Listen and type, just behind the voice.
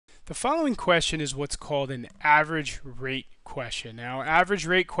The following question is what's called an average rate question. Now, average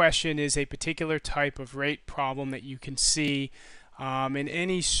rate question is a particular type of rate problem that you can see in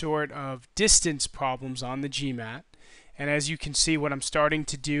any sort of distance problems on the GMAT. And as you can see, what I'm starting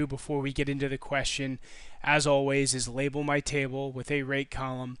to do before we get into the question, as always, is label my table with a rate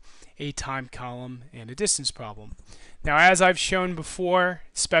column, a time column, and a distance problem. Now, as I've shown before,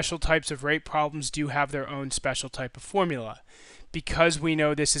 special types of rate problems do have their own special type of formula. Because we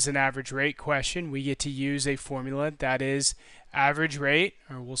know this is an average rate question, we get to use a formula that is average rate,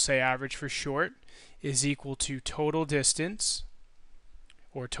 or we'll say average for short, is equal to total distance,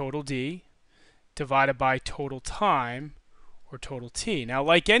 or total D, divided by total time, or total T. Now,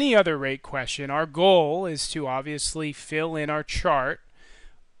 like any other rate question, our goal is to obviously fill in our chart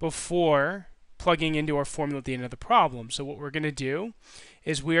before plugging into our formula at the end of the problem. So what we're going to do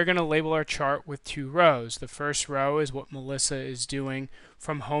is we are going to label our chart with two rows. The first row is what Melissa is doing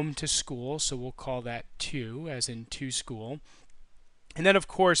from home to school, so we'll call that 2, as in to school. And then, of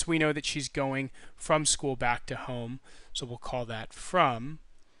course, we know that she's going from school back to home, so we'll call that from,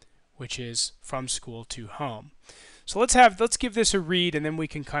 which is from school to home. So let's give this a read, and then we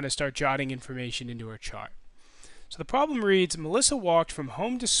can kind of start jotting information into our chart. So the problem reads, Melissa walked from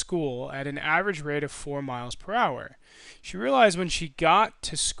home to school at an average rate of 4 miles per hour. She realized when she got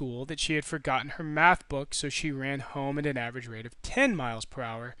to school that she had forgotten her math book, so she ran home at an average rate of 10 miles per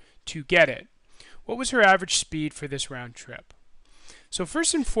hour to get it. What was her average speed for this round trip? So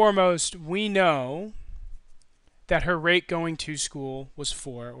first and foremost, we know that her rate going to school was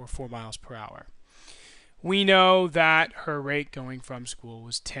 4 miles per hour. We know that her rate going from school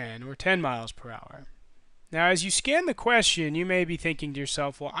was 10 miles per hour. Now, as you scan the question, you may be thinking to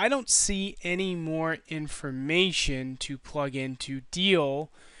yourself, well, I don't see any more information to plug in to deal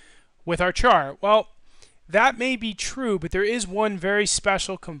with our chart. Well, that may be true, but there is one very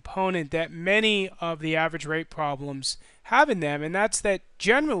special component that many of the average rate problems have in them, and that's that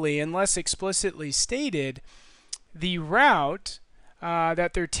generally, unless explicitly stated, the route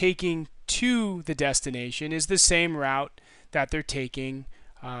that they're taking to the destination is the same route that they're taking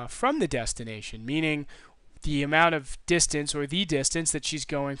from the destination, meaning the amount of distance, or the distance that she's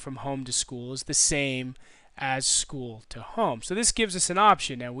going from home to school, is the same as school to home. So this gives us an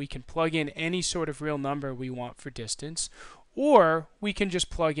option. Now we can plug in any sort of real number we want for distance, or we can just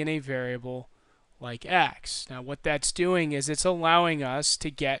plug in a variable like x. Now what that's doing is it's allowing us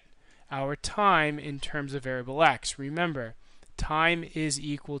to get our time in terms of variable x. Remember, time is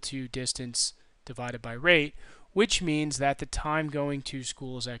equal to distance divided by rate, which means that the time going to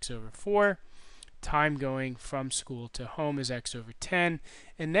school is x over 4. Time going from school to home is x over 10.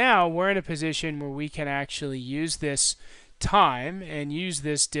 And now we're in a position where we can actually use this time and use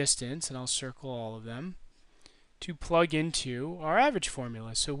this distance, and I'll circle all of them, to plug into our average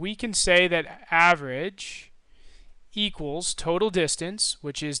formula. So we can say that average equals total distance,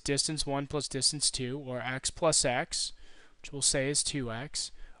 which is distance 1 plus distance 2, or x plus x, which we'll say is 2x,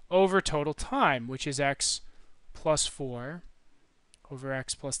 over total time, which is x plus 4 over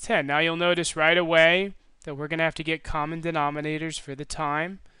x plus 10. Now you'll notice right away that we're going to have to get common denominators for the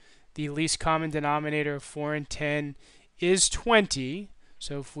time. The least common denominator of 4 and 10 is 20.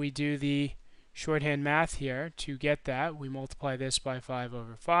 So if we do the shorthand math here to get that, we multiply this by 5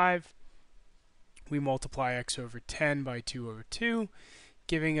 over 5. We multiply x over 10 by 2 over 2,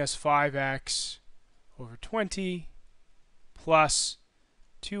 giving us 5x over 20 plus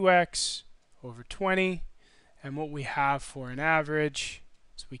 2x over 20. And what we have for an average,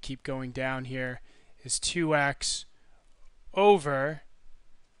 as we keep going down here, is 2x over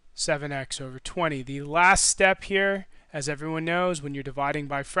 7x over 20. The last step here, as everyone knows, when you're dividing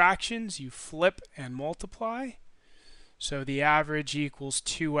by fractions, you flip and multiply. So the average equals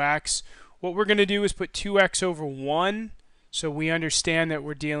 2x. What we're going to do is put 2x over 1, so we understand that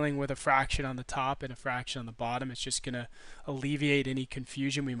we're dealing with a fraction on the top and a fraction on the bottom. It's just going to alleviate any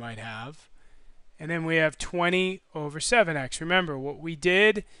confusion we might have. And then we have 20 over 7x. Remember, what we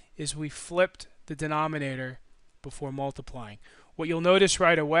did is we flipped the denominator before multiplying. What you'll notice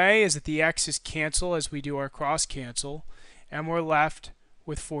right away is that the x's cancel as we do our cross cancel, and we're left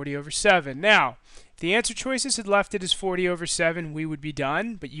with 40 over 7. Now, if the answer choices had left it as 40 over 7, we would be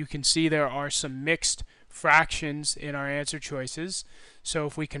done, but you can see there are some mixed fractions in our answer choices. So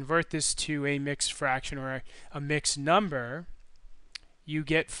if we convert this to a mixed fraction, or a mixed number, you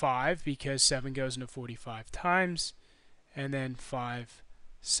get 5, because 7 goes into 45 times, and then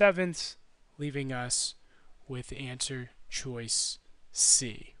 5/7, leaving us with answer choice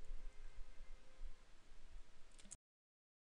C.